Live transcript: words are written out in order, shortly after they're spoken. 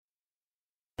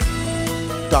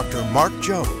Dr. Mark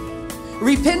Jobe.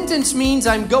 Repentance means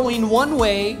I'm going one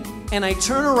way and I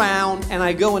turn around and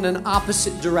I go in an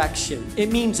opposite direction.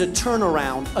 It means a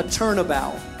turnaround, a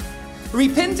turnabout.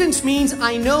 Repentance means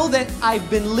I know that I've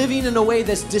been living in a way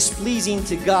that's displeasing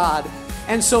to God.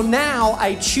 And so now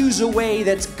I choose a way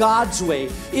that's God's way.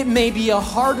 It may be a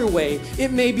harder way.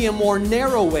 It may be a more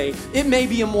narrow way. It may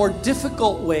be a more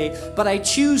difficult way. But I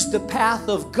choose the path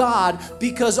of God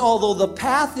because although the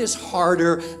path is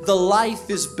harder, the life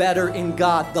is better in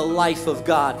God, the life of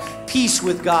God. Peace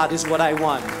with God is what I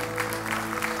want.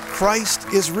 Christ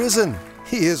is risen.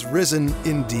 He is risen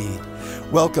indeed.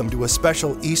 Welcome to a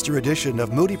special Easter edition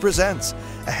of Moody Presents,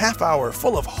 a half hour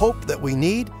full of hope that we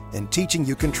need and teaching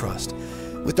you can trust.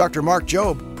 With Dr. Mark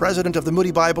Jobe, president of the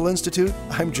Moody Bible Institute,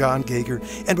 I'm John Gager.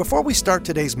 And before we start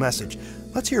today's message,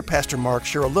 let's hear Pastor Mark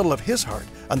share a little of his heart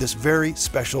on this very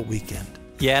special weekend.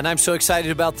 Yeah, and I'm so excited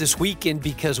about this weekend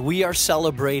because we are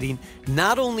celebrating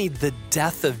not only the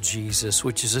death of Jesus,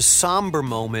 which is a somber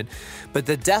moment, but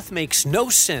the death makes no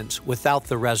sense without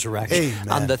the resurrection. Amen.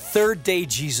 On the third day,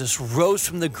 Jesus rose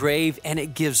from the grave, and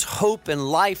it gives hope and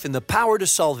life and the power to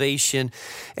salvation.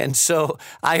 And so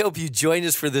I hope you join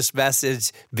us for this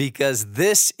message because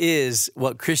this is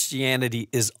what Christianity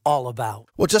is all about.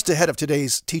 Well, just ahead of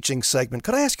today's teaching segment,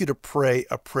 could I ask you to pray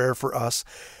a prayer for us,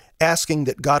 asking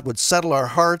that God would settle our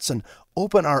hearts and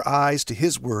open our eyes to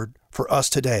His Word for us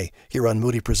today here on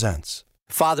Moody Presents.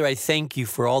 Father, I thank you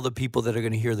for all the people that are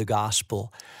going to hear the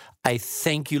gospel. I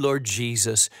thank you, Lord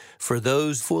Jesus, for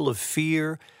those full of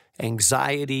fear,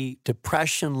 anxiety,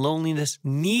 depression, loneliness,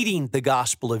 needing the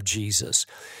gospel of Jesus.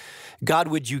 God,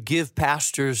 would you give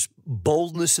pastors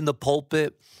boldness in the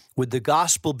pulpit? Would the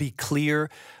gospel be clear?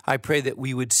 I pray that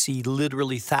we would see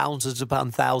literally thousands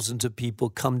upon thousands of people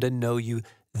come to know you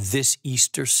this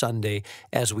Easter Sunday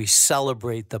as we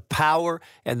celebrate the power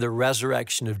and the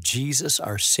resurrection of Jesus,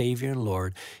 our Savior and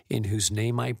Lord, in whose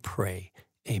name I pray.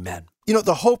 Amen. You know,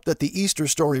 the hope that the Easter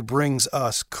story brings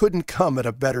us couldn't come at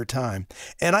a better time.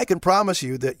 And I can promise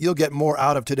you that you'll get more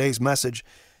out of today's message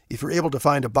if you're able to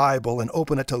find a Bible and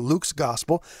open it to Luke's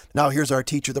Gospel. Now here's our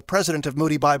teacher, the president of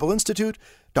Moody Bible Institute,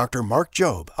 Dr. Mark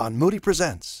Jobe, on Moody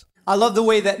Presents. I love the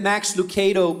way that Max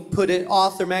Lucado put it,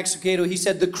 author Max Lucado. He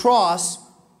said, the cross,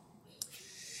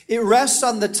 it rests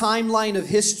on the timeline of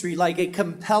history like a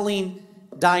compelling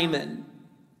diamond.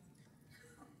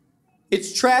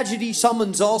 Its tragedy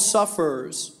summons all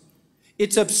sufferers.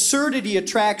 Its absurdity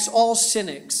attracts all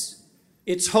cynics.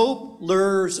 Its hope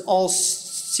lures all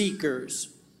seekers.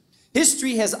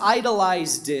 History has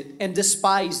idolized it and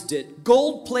despised it,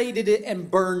 gold-plated it and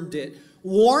burned it,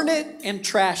 worn it and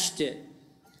trashed it.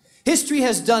 History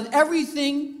has done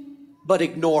everything but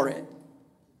ignore it.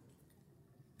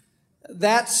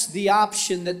 That's the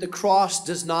option that the cross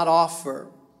does not offer.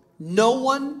 No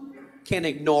one can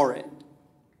ignore it.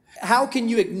 How can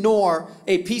you ignore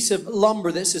a piece of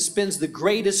lumber that suspends the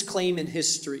greatest claim in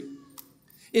history?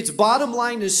 Its bottom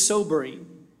line is sobering.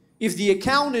 If the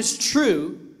account is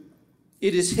true,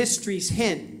 it is history's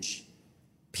hinge,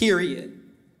 period.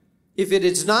 If it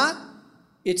is not,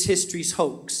 it's history's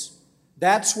hoax.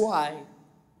 That's why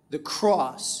the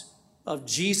cross of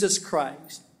Jesus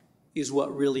Christ is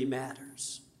what really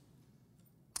matters.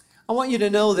 I want you to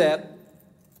know that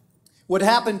what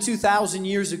happened 2,000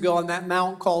 years ago on that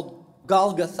mount called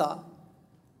Golgotha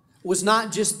was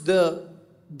not just the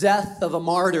death of a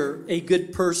martyr, a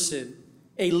good person,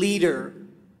 a leader,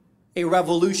 a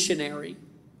revolutionary.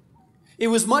 It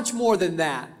was much more than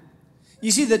that.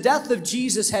 You see, the death of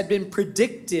Jesus had been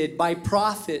predicted by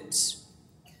prophets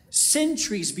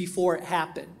centuries before it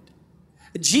happened.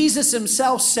 Jesus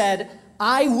himself said,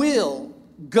 I will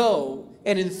go,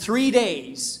 and in 3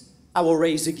 days I will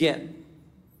raise again.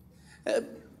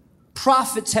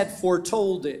 Prophets had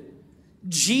foretold it.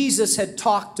 Jesus had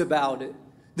talked about it.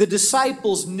 The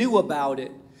disciples knew about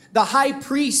it. The high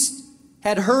priest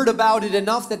had heard about it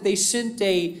enough that they sent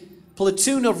a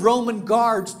platoon of Roman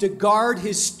guards to guard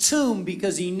his tomb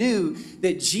because he knew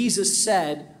that Jesus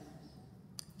said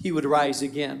he would rise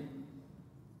again.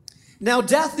 Now,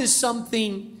 death is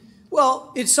something,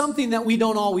 well, it's something that we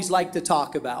don't always like to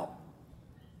talk about.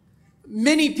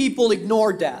 Many people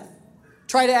ignore death,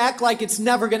 try to act like it's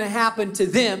never going to happen to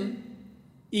them,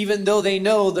 even though they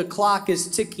know the clock is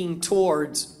ticking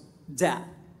towards death.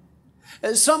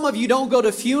 Some of you don't go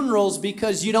to funerals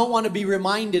because you don't want to be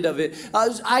reminded of it.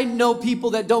 I know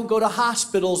people that don't go to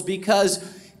hospitals because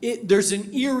there's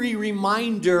an eerie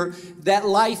reminder that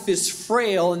life is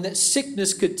frail and that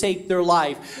sickness could take their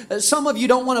life. Some of you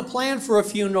don't want to plan for a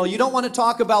funeral. You don't want to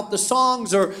talk about the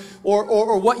songs or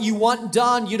what you want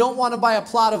done. You don't want to buy a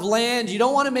plot of land. You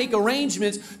don't want to make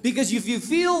arrangements, because if you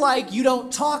feel like you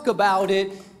don't talk about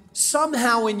it,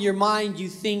 somehow in your mind you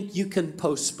think you can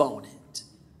postpone it.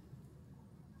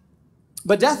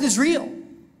 But death is real.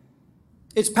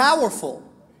 It's powerful,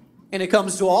 and it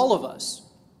comes to all of us.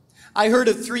 I heard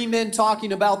of 3 men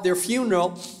talking about their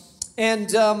funeral and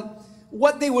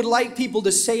what they would like people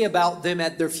to say about them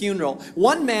at their funeral.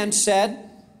 One man said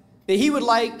that he would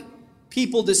like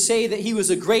people to say that he was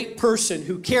a great person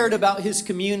who cared about his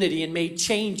community and made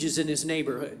changes in his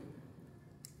neighborhood.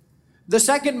 The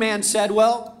second man said,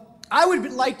 well, I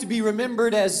would like to be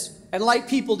remembered as, and like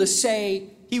people to say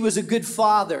he was a good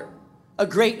father, a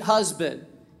great husband,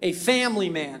 a family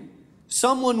man,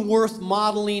 someone worth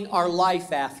modeling our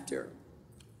life after.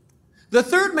 The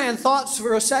third man thought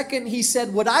for a second. He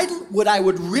said, what I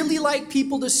would really like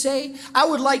people to say, I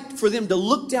would like for them to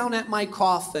look down at my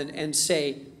coffin and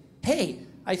say, hey,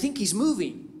 I think he's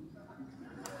moving.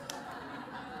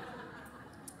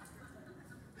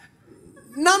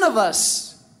 None of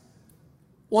us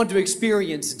want to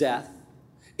experience death,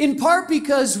 in part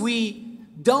because we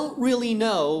don't really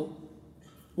know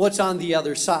what's on the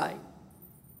other side.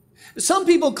 Some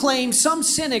people claim, some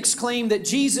cynics claim that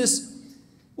Jesus,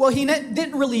 well, he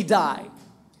didn't really die.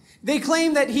 They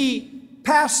claim that he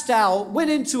passed out,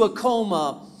 went into a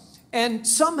coma, and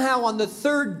somehow on the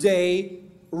third day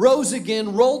rose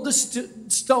again, rolled the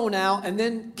stone out, and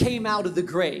then came out of the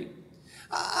grave.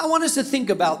 I want us to think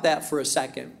about that for a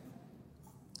second.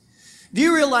 Do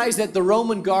you realize that the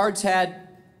Roman guards had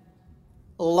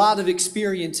a lot of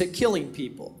experience at killing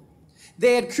people?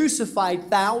 They had crucified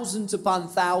thousands upon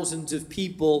thousands of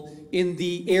people in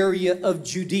the area of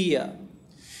Judea.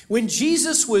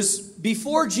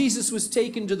 Before Jesus was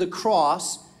taken to the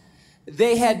cross,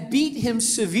 they had beat him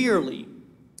severely.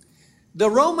 The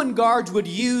Roman guards would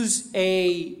use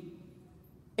a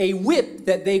whip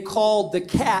that they called the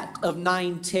cat of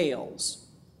 9 tails.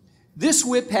 This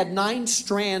whip had 9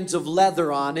 strands of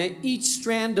leather on it. Each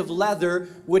strand of leather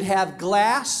would have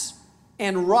glass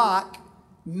and rock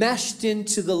meshed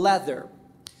into the leather.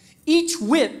 Each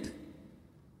whip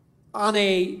on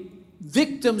a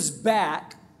victim's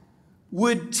back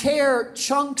would tear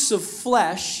chunks of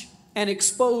flesh and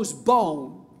expose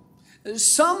bone.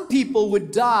 Some people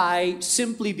would die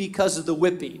simply because of the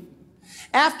whipping.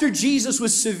 After Jesus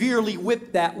was severely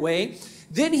whipped that way,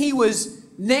 then he was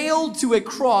nailed to a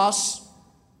cross.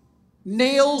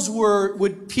 Nails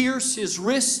would pierce his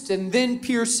wrist and then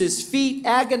pierce his feet,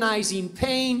 agonizing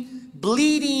pain,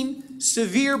 bleeding,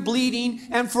 severe bleeding,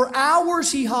 and for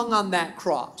hours he hung on that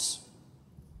cross.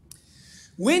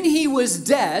 When he was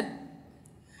dead,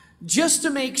 just to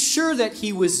make sure that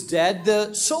he was dead,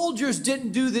 the soldiers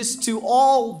didn't do this to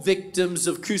all victims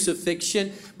of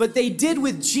crucifixion, but they did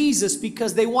with Jesus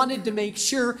because they wanted to make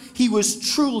sure he was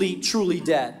truly, truly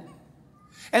dead.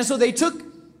 And so they took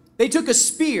a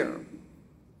spear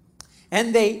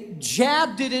and they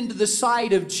jabbed it into the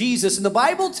side of Jesus. And the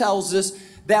Bible tells us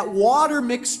that water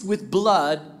mixed with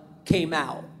blood came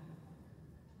out.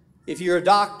 If you're a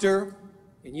doctor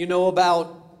and you know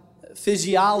about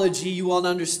physiology, you will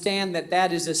understand that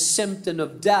that is a symptom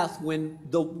of death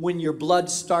when your blood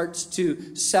starts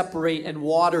to separate and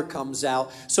water comes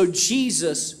out. So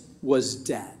Jesus was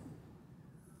dead.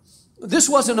 This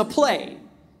wasn't a play.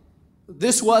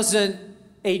 This wasn't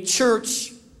a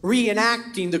church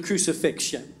reenacting the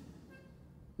crucifixion,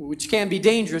 which can be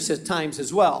dangerous at times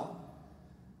as well.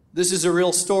 This is a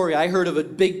real story. I heard of a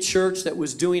big church that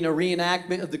was doing a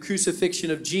reenactment of the crucifixion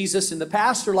of Jesus, and the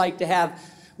pastor liked to have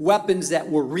weapons that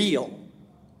were real,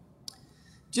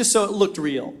 just so it looked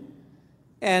real.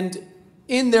 And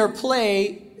in their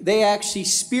play, they actually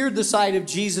speared the side of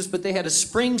Jesus, but they had a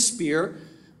spring spear.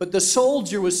 But the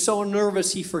soldier was so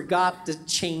nervous he forgot to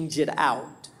change it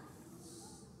out.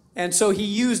 And so he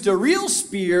used a real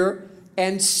spear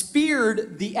and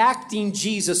speared the acting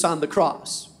Jesus on the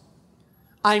cross.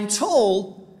 I'm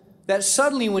told that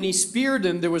suddenly when he speared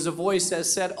him, there was a voice that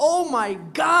said, "Oh my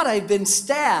God, I've been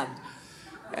stabbed."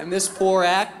 And this poor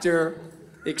actor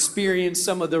experienced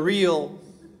some of the real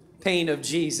pain of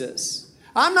Jesus.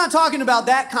 I'm not talking about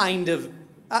that kind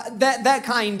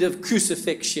of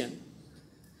crucifixion.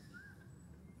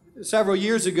 Several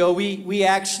years ago, we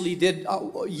actually did,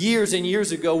 years and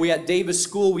years ago, we at Davis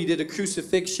School, we did a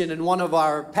crucifixion, and one of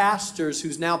our pastors,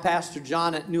 who's now Pastor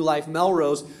John at New Life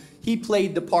Melrose, he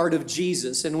played the part of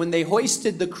Jesus. And when they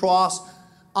hoisted the cross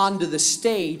onto the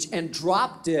stage and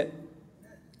dropped it,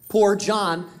 poor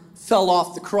John fell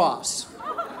off the cross.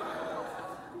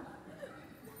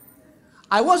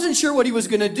 I wasn't sure what he was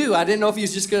going to do. I didn't know if he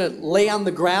was just going to lay on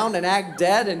the ground and act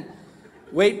dead and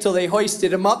wait till they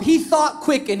hoisted him up. He thought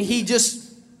quick and he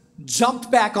just jumped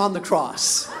back on the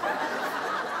cross.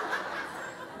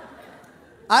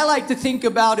 I like to think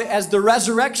about it as the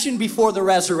resurrection before the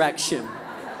resurrection.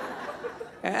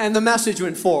 And the message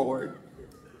went forward.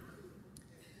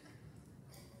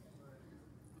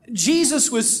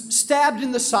 Jesus was stabbed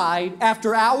in the side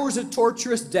after hours of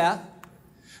torturous death.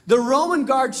 The Roman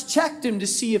guards checked him to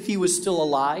see if he was still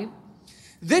alive.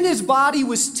 Then his body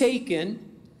was taken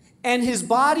and his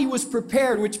body was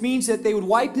prepared, which means that they would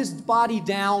wipe his body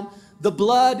down, the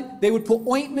blood, they would put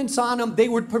ointments on him, they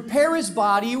would prepare his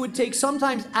body. It would take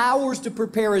sometimes hours to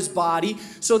prepare his body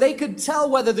so they could tell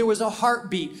whether there was a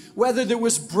heartbeat, whether there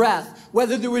was breath,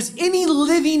 whether there was any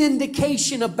living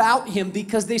indication about him,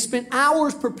 because they spent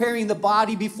hours preparing the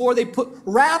body before they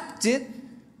wrapped it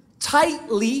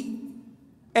tightly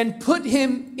and put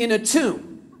him in a tomb.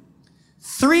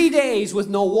 3 days with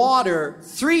no water,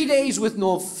 3 days with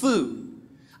no food.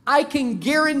 I can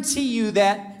guarantee you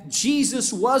that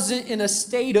Jesus wasn't in a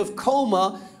state of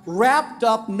coma, wrapped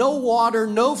up, no water,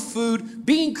 no food,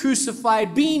 being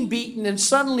crucified, being beaten, and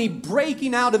suddenly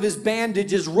breaking out of his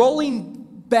bandages,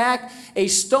 rolling back a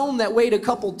stone that weighed a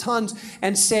couple tons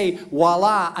and say,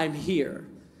 voila, I'm here.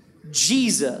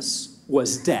 Jesus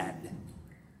was dead.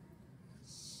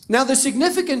 Now, the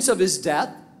significance of his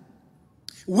death,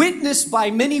 witnessed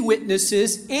by many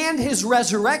witnesses, and his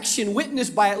resurrection,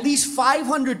 witnessed by at least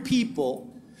 500 people,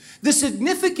 the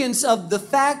significance of the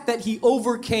fact that he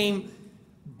overcame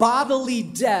bodily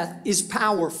death is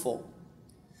powerful.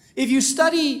 If you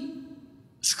study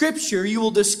Scripture, you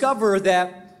will discover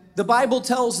that the Bible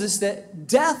tells us that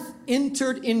death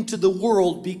entered into the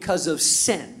world because of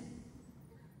sin.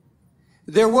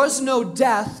 There was no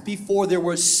death before there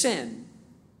was sin.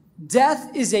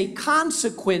 Death is a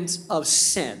consequence of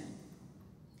sin.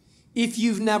 If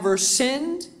you've never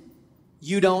sinned,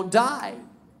 you don't die.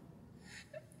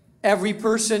 Every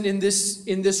person in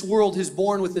this world is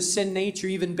born with a sin nature,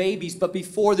 even babies. But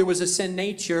before there was a sin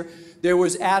nature, there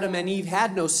was Adam and Eve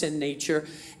had no sin nature.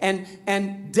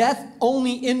 And death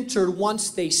only entered once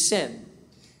they sinned.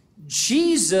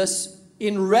 Jesus,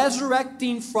 in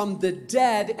resurrecting from the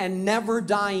dead and never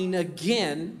dying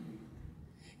again,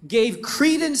 gave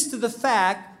credence to the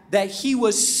fact that he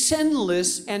was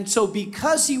sinless, and so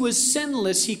because he was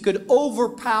sinless, he could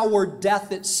overpower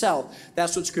death itself.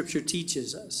 That's what Scripture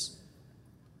teaches us.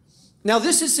 Now,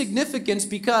 this is significant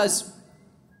because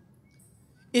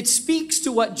it speaks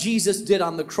to what Jesus did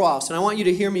on the cross, and I want you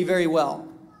to hear me very well.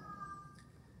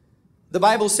 The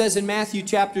Bible says in Matthew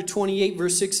chapter 28,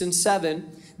 verse 6 and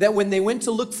 7, that when they went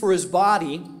to look for his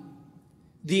body,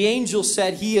 the angel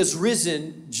said, "He is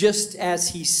risen just as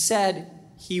he said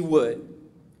he would."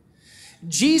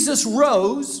 Jesus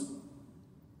rose,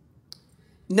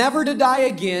 never to die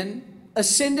again,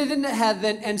 ascended into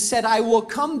heaven, and said, "I will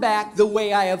come back the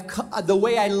way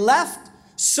I left,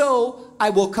 so I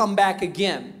will come back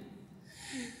again."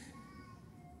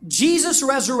 Jesus'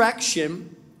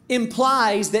 resurrection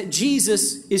implies that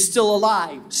Jesus is still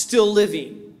alive, still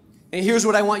living. And here's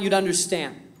what I want you to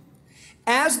understand.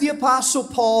 As the Apostle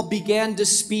Paul began to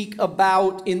speak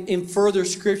about, in further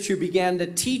Scripture, began to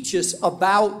teach us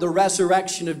about the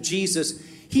resurrection of Jesus,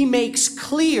 he makes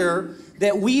clear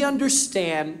that we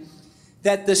understand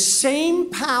that the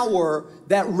same power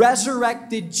that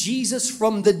resurrected Jesus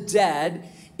from the dead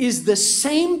is the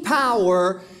same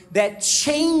power that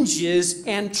changes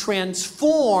and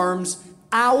transforms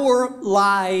our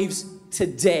lives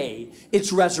today.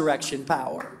 It's resurrection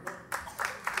power.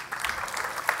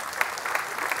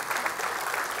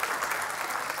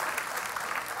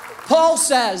 Paul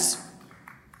says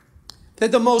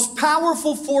that the most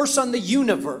powerful force on the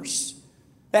universe,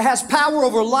 that has power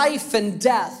over life and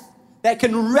death, that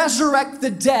can resurrect the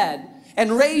dead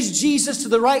and raise Jesus to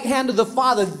the right hand of the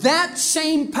Father, that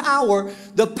same power,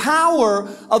 the power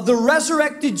of the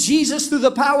resurrected Jesus through the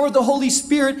power of the Holy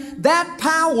Spirit, that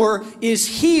power is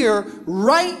here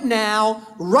right now,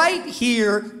 right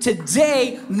here,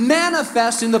 today,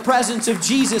 manifest in the presence of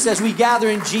Jesus as we gather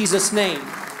in Jesus' name.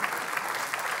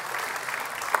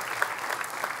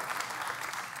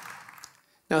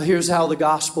 Now, here's how the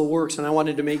gospel works, and I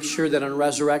wanted to make sure that on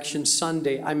Resurrection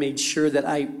Sunday, I made sure that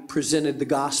I presented the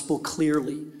gospel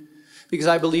clearly, because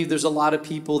I believe there's a lot of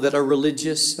people that are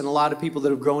religious and a lot of people that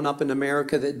have grown up in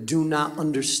America that do not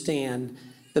understand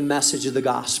the message of the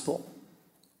gospel.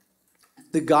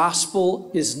 The gospel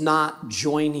is not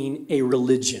joining a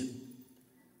religion.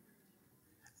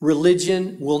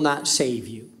 Religion will not save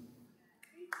you.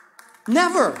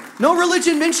 Never. No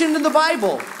religion mentioned in the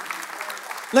Bible.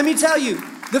 Let me tell you,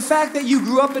 the fact that you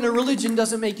grew up in a religion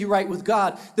doesn't make you right with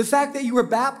God. The fact that you were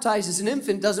baptized as an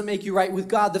infant doesn't make you right with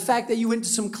God. The fact that you went to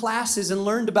some classes and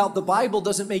learned about the Bible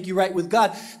doesn't make you right with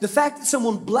God. The fact that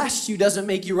someone blessed you doesn't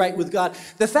make you right with God.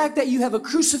 The fact that you have a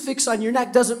crucifix on your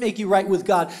neck doesn't make you right with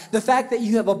God. The fact that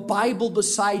you have a Bible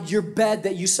beside your bed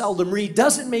that you seldom read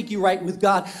doesn't make you right with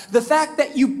God. The fact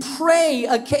that you pray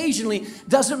occasionally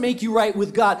doesn't make you right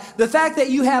with God. The fact that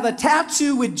you have a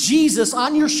tattoo with Jesus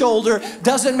on your shoulder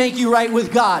doesn't make you right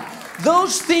with God.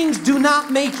 Those things do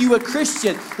not make you a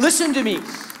Christian. Listen to me.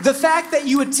 The fact that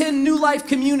you attend New Life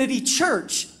Community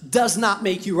Church does not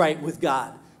make you right with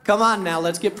God. Come on now,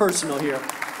 let's get personal here.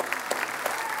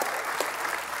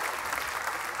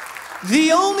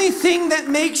 The only thing that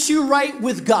makes you right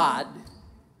with God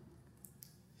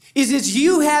is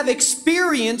you have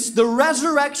experienced the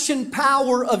resurrection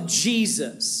power of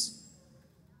Jesus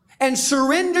and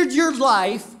surrendered your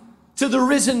life to the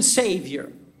risen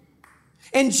Savior.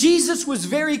 And Jesus was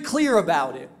very clear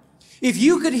about it. If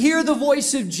you could hear the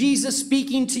voice of Jesus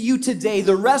speaking to you today,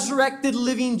 the resurrected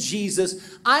living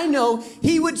Jesus, I know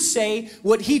he would say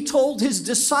what he told his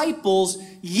disciples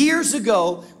years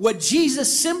ago. What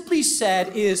Jesus simply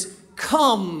said is,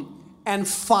 come and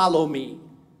follow me.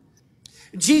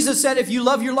 Jesus said, if you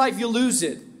love your life, you'll lose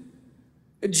it.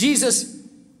 Jesus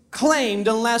claimed,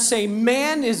 unless a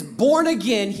man is born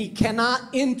again, he cannot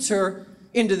enter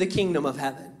into the kingdom of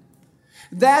heaven.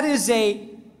 That is a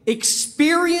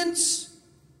experience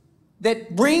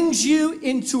that brings you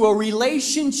into a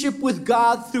relationship with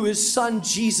God through his son,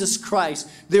 Jesus Christ.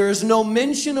 There is no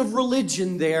mention of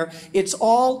religion there. It's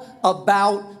all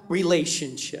about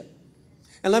relationship.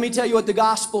 And let me tell you what the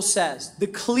gospel says, the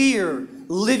clear,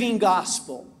 living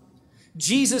gospel.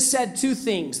 Jesus said two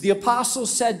things. The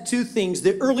apostles said two things.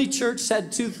 The early church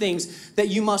said two things that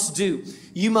you must do.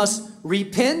 You must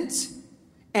repent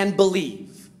and believe.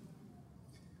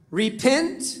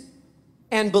 Repent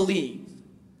and believe.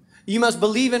 You must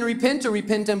believe and repent, or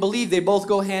repent and believe. They both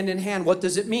go hand in hand. What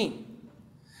does it mean?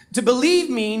 To believe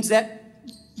means that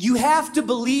you have to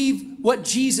believe what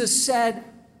Jesus said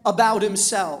about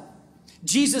himself.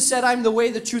 Jesus said, I'm the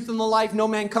way, the truth, and the life. No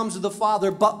man comes to the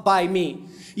Father but by me.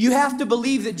 You have to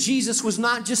believe that Jesus was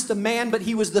not just a man, but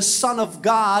he was the Son of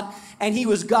God, and he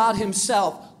was God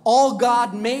himself. All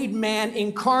God made man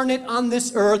incarnate on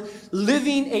this earth,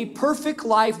 living a perfect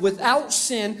life without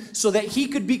sin so that he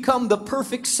could become the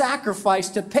perfect sacrifice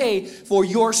to pay for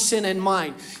your sin and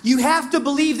mine. You have to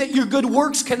believe that your good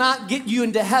works cannot get you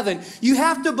into heaven. You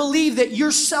have to believe that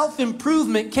your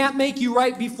self-improvement can't make you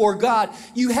right before God.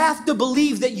 You have to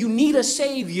believe that you need a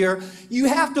Savior. You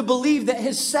have to believe that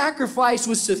his sacrifice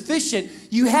was sufficient.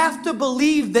 You have to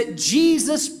believe that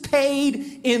Jesus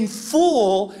paid in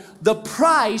full the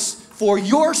price for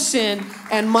your sin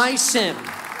and my sin.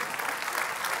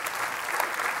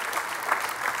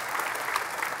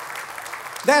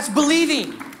 That's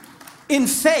believing in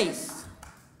faith.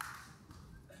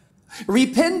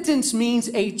 Repentance means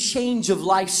a change of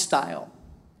lifestyle.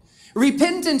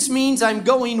 Repentance means I'm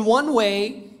going one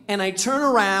way and I turn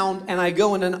around and I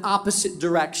go in an opposite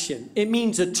direction. It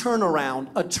means a turnaround,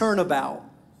 a turnabout.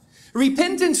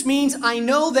 Repentance means I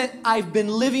know that I've been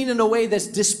living in a way that's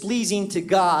displeasing to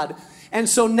God. And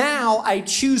so now I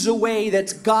choose a way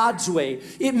that's God's way.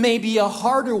 It may be a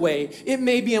harder way. It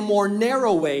may be a more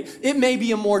narrow way. It may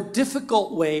be a more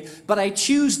difficult way. But I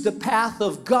choose the path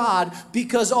of God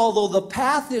because although the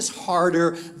path is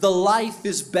harder, the life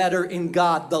is better in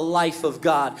God, the life of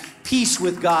God. Peace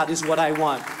with God is what I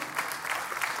want.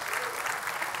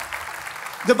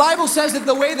 The Bible says that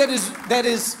the way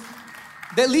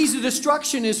that leads to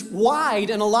destruction is wide,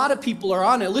 and a lot of people are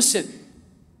on it. Listen,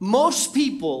 most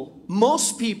people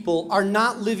are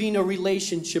not living a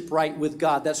relationship right with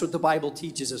God. That's what the Bible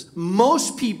teaches us.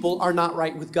 Most people are not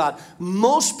right with God.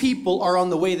 Most people are on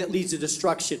the way that leads to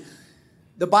destruction.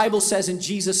 The Bible says, and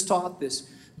Jesus taught this,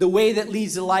 the way that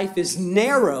leads to life is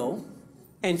narrow,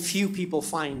 and few people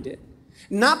find it.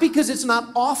 Not because it's not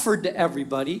offered to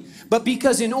everybody, but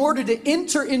because in order to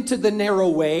enter into the narrow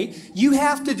way, you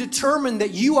have to determine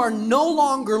that you are no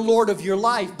longer Lord of your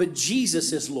life, but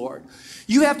Jesus is Lord.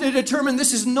 You have to determine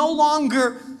this is no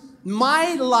longer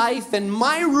my life and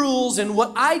my rules and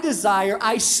what I desire.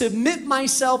 I submit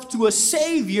myself to a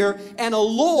Savior and a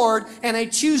Lord, and I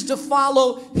choose to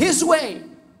follow his way.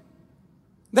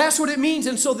 That's what it means.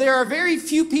 And so there are very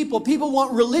few people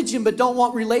want religion but don't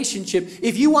want relationship.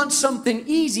 If you want something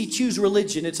easy, choose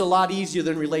religion. It's a lot easier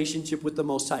than relationship with the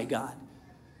Most High God.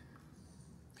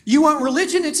 You want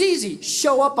religion? It's easy.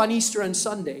 Show up on Easter and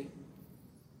Sunday.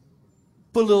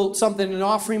 Put a little something in an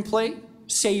offering plate.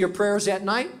 say your prayers at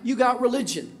night, you got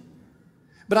religion.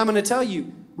 But I'm going to tell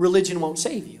you, religion won't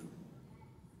save you.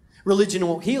 Religion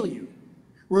won't heal you.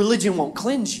 Religion won't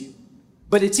cleanse you.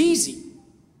 But it's easy.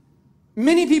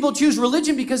 Many people choose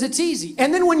religion because it's easy.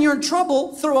 And then when you're in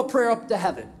trouble, throw a prayer up to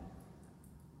heaven.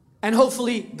 And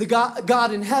hopefully the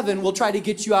God in heaven will try to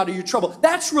get you out of your trouble.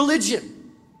 That's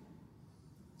religion.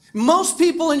 Most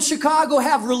people in Chicago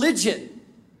have religion.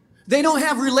 They don't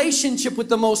have relationship with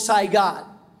the Most High God.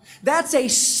 That's a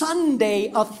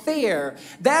Sunday affair.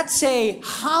 That's a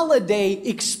holiday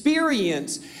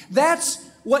experience. That's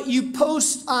what you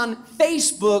post on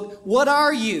Facebook. What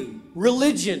are you?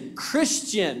 Religion,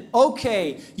 Christian.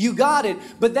 Okay, you got it.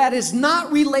 But that is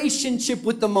not relationship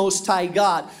with the Most High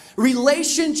God.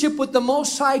 Relationship with the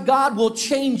Most High God will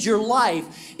change your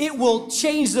life. It will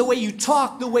change the way you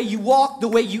talk, the way you walk, the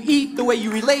way you eat, the way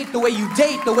you relate, the way you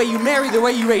date, the way you marry, the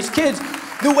way you raise kids,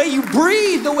 the way you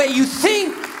breathe, the way you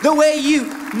think, the way you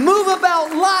move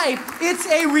about life. It's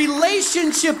a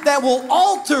relationship that will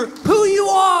alter who you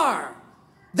are.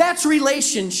 That's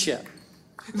relationship.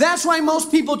 That's why most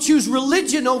people choose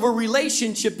religion over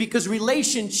relationship, because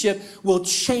relationship will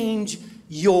change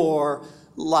your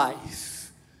life.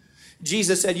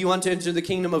 Jesus said, you want to enter the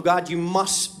kingdom of God, you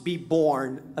must be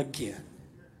born again.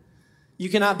 You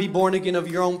cannot be born again of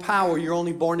your own power. You're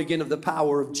only born again of the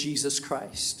power of Jesus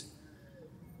Christ.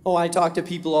 Oh, I talk to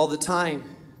people all the time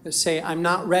that say, I'm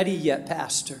not ready yet,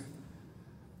 Pastor.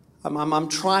 I'm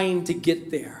trying to get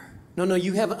there. No,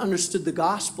 you haven't understood the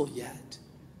gospel yet.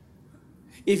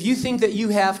 If you think that you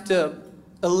have to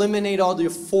eliminate all the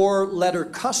 4-letter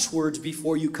cuss words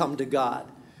before you come to God,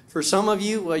 for some of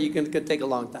you, well, you can take a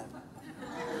long time.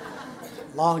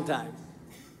 Long time.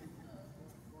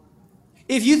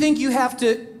 If you think you have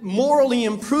to morally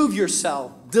improve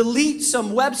yourself, delete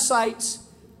some websites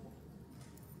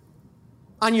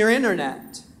on your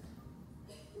internet,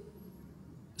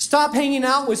 stop hanging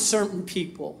out with certain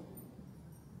people,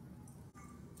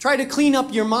 try to clean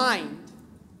up your mind,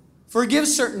 forgive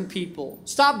certain people,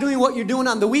 stop doing what you're doing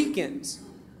on the weekends,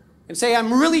 and say,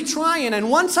 I'm really trying, and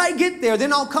once I get there,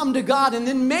 then I'll come to God, and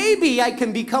then maybe I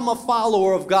can become a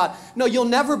follower of God. No, you'll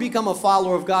never become a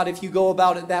follower of God if you go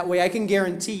about it that way, I can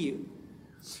guarantee you.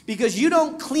 Because you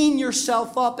don't clean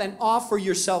yourself up and offer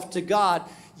yourself to God.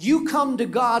 You come to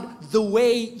God the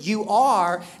way you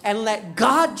are and let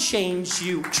God change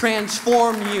you,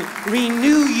 transform you,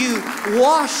 renew you,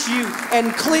 wash you,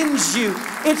 and cleanse you.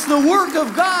 It's the work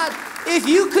of God. If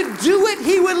you could do it,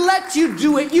 He would let you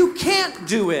do it. You can't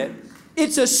do it.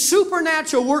 It's a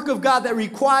supernatural work of God that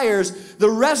requires the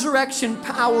resurrection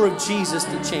power of Jesus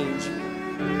to change you.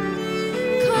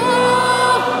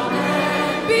 Come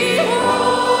and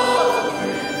behold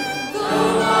the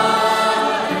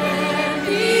one and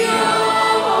the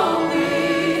only.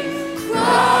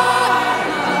 Cry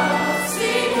out,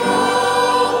 sing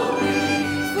holy,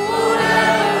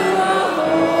 forever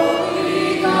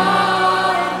holy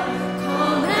God.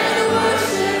 Come and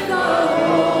worship the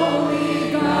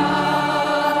holy God.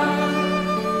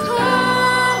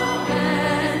 Come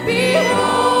and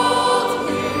behold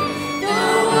Him, the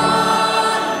one.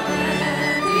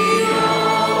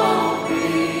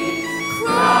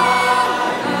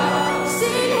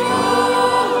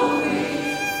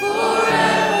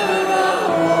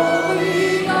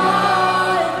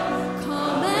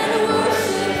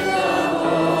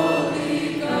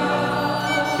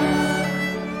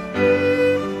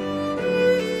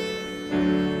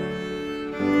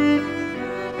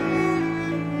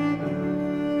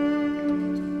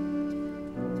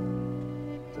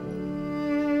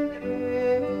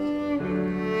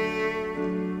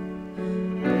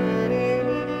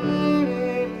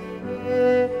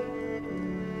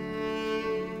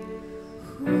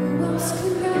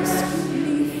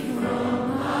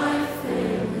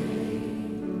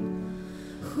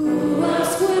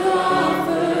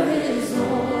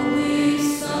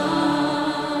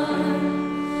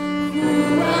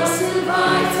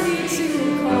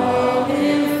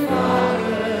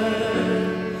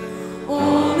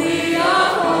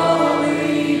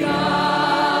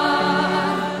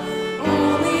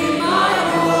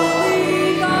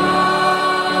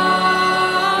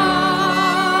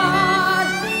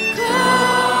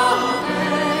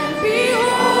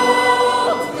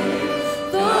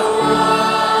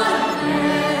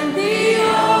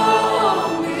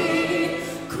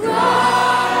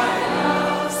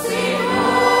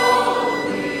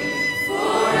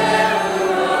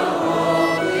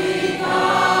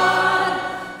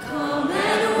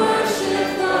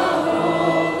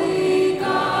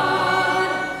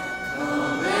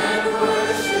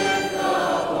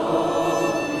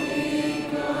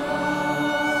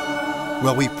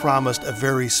 Well, we promised a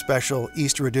very special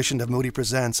Easter edition of Moody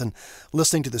Presents, and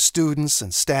listening to the students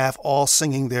and staff all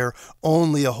singing their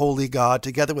Only a Holy God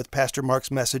together with Pastor Mark's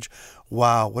message,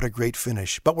 wow, what a great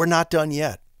finish. But we're not done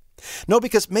yet. No,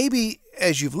 because maybe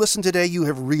as you've listened today, you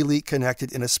have really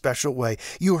connected in a special way.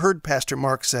 You heard Pastor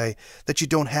Mark say that you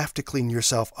don't have to clean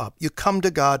yourself up. You come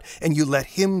to God and you let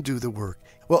Him do the work.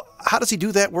 Well, how does He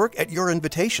do that work? At your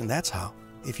invitation, that's how.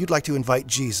 If you'd like to invite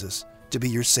Jesus to be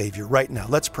your Savior right now,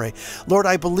 let's pray. Lord,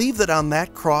 I believe that on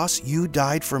that cross you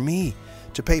died for me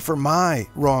to pay for my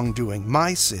wrongdoing,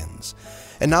 my sins.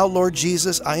 And now, Lord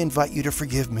Jesus, I invite you to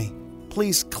forgive me.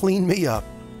 Please clean me up.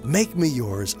 Make me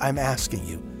yours, I'm asking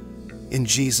you. In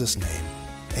Jesus' name,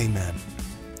 amen.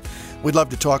 We'd love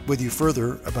to talk with you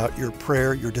further about your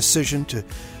prayer, your decision to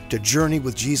journey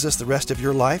with Jesus the rest of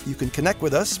your life. You can connect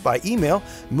with us by email,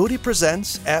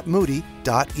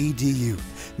 moodypresents@moody.edu.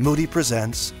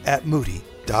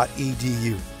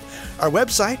 moodypresents@moody.edu. Our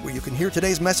website, where you can hear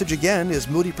today's message again, is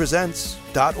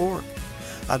moodypresents.org.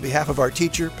 On behalf of our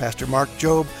teacher, Pastor Mark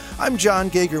Jobe, I'm John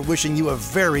Gager, wishing you a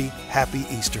very happy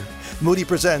Easter. Moody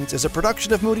Presents is a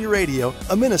production of Moody Radio,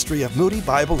 a ministry of Moody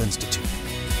Bible Institute.